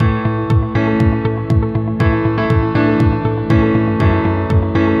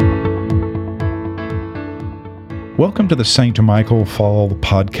Welcome to the St. Michael Fall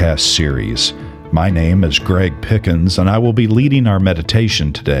podcast series. My name is Greg Pickens, and I will be leading our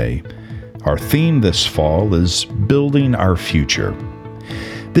meditation today. Our theme this fall is Building Our Future.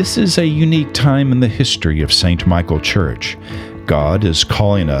 This is a unique time in the history of St. Michael Church. God is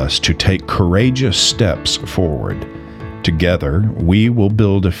calling us to take courageous steps forward. Together, we will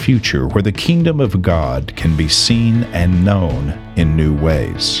build a future where the kingdom of God can be seen and known in new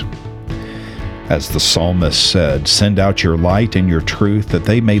ways. As the psalmist said, "Send out your light and your truth, that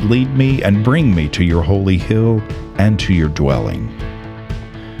they may lead me and bring me to your holy hill and to your dwelling."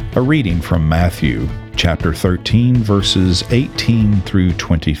 A reading from Matthew, chapter 13, verses 18 through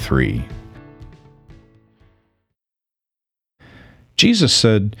 23. Jesus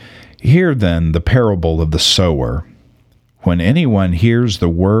said, "Hear then the parable of the sower. When anyone hears the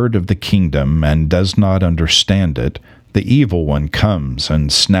word of the kingdom and does not understand it, the evil one comes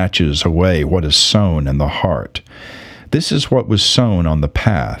and snatches away what is sown in the heart. This is what was sown on the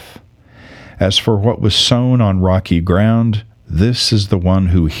path. As for what was sown on rocky ground, this is the one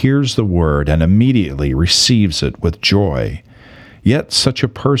who hears the word and immediately receives it with joy. Yet such a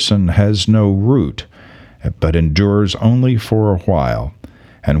person has no root, but endures only for a while.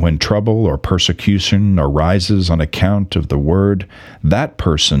 And when trouble or persecution arises on account of the word, that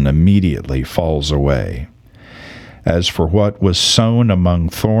person immediately falls away. As for what was sown among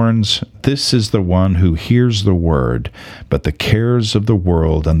thorns, this is the one who hears the word, but the cares of the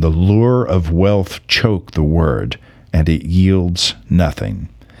world and the lure of wealth choke the word, and it yields nothing.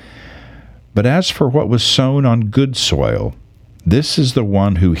 But as for what was sown on good soil, this is the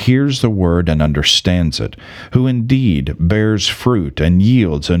one who hears the word and understands it, who indeed bears fruit and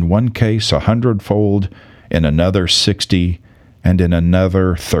yields in one case 100-fold, in another 60, and in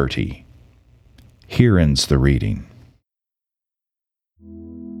another 30. Here ends the reading.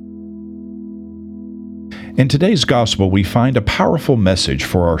 In today's gospel, we find a powerful message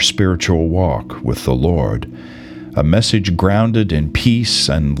for our spiritual walk with the Lord, a message grounded in peace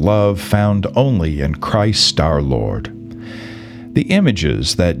and love found only in Christ our Lord. The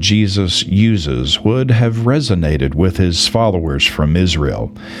images that Jesus uses would have resonated with his followers from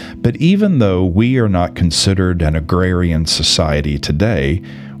Israel, but even though we are not considered an agrarian society today,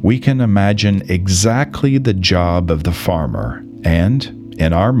 we can imagine exactly the job of the farmer, and,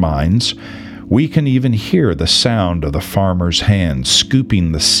 in our minds, we can even hear the sound of the farmer's hand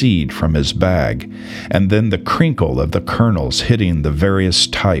scooping the seed from his bag, and then the crinkle of the kernels hitting the various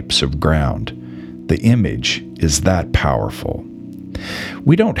types of ground. The image is that powerful.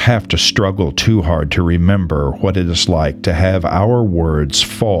 We don't have to struggle too hard to remember what it is like to have our words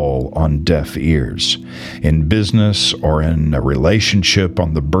fall on deaf ears, in business or in a relationship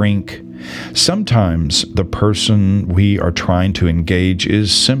on the brink. Sometimes the person we are trying to engage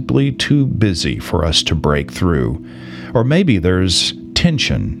is simply too busy for us to break through, or maybe there's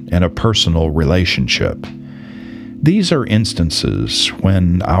tension in a personal relationship. These are instances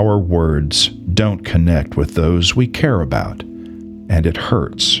when our words don't connect with those we care about, and it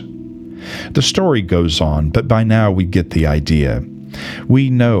hurts. The story goes on, but by now we get the idea. We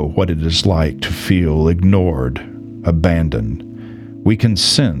know what it is like to feel ignored, abandoned. We can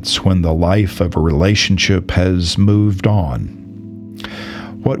sense when the life of a relationship has moved on.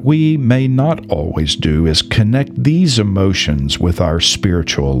 What we may not always do is connect these emotions with our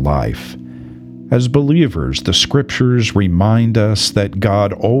spiritual life. As believers, the Scriptures remind us that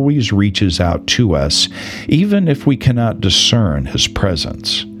God always reaches out to us, even if we cannot discern His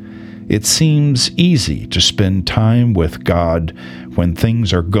presence. It seems easy to spend time with God when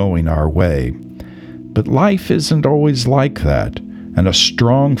things are going our way, but life isn't always like that, and a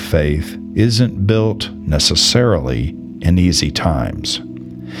strong faith isn't built necessarily in easy times.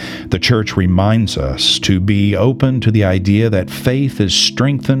 The Church reminds us to be open to the idea that faith is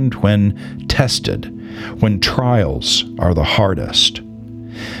strengthened when tested, when trials are the hardest.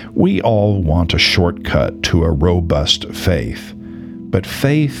 We all want a shortcut to a robust faith, but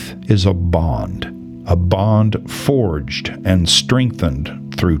faith is a bond forged and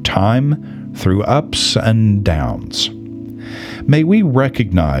strengthened through time, through ups and downs. May we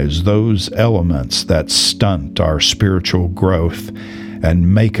recognize those elements that stunt our spiritual growth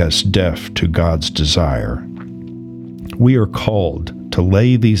and make us deaf to God's desire. We are called to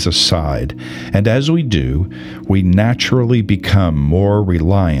lay these aside, and as we do, we naturally become more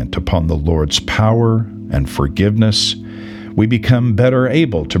reliant upon the Lord's power and forgiveness. We become better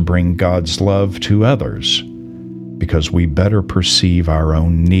able to bring God's love to others because we better perceive our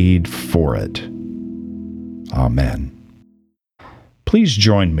own need for it. Amen. Please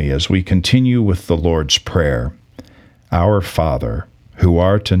join me as we continue with the Lord's Prayer. Our Father, who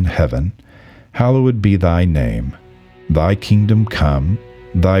art in heaven, hallowed be thy name. Thy kingdom come,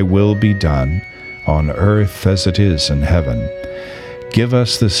 thy will be done, on earth as it is in heaven. Give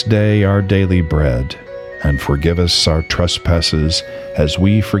us this day our daily bread, and forgive us our trespasses as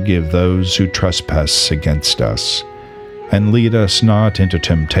we forgive those who trespass against us. And lead us not into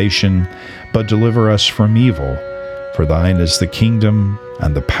temptation, but deliver us from evil. For thine is the kingdom,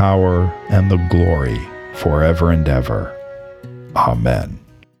 and the power, and the glory, forever and ever. Amen.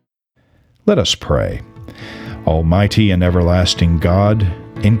 Let us pray. Almighty and everlasting God,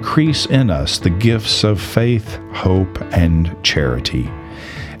 increase in us the gifts of faith, hope, and charity,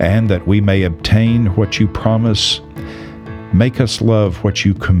 and that we may obtain what you promise, make us love what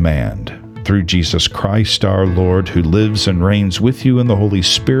you command, through Jesus Christ our Lord, who lives and reigns with you in the Holy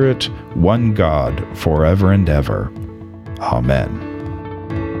Spirit, one God, forever and ever. Amen.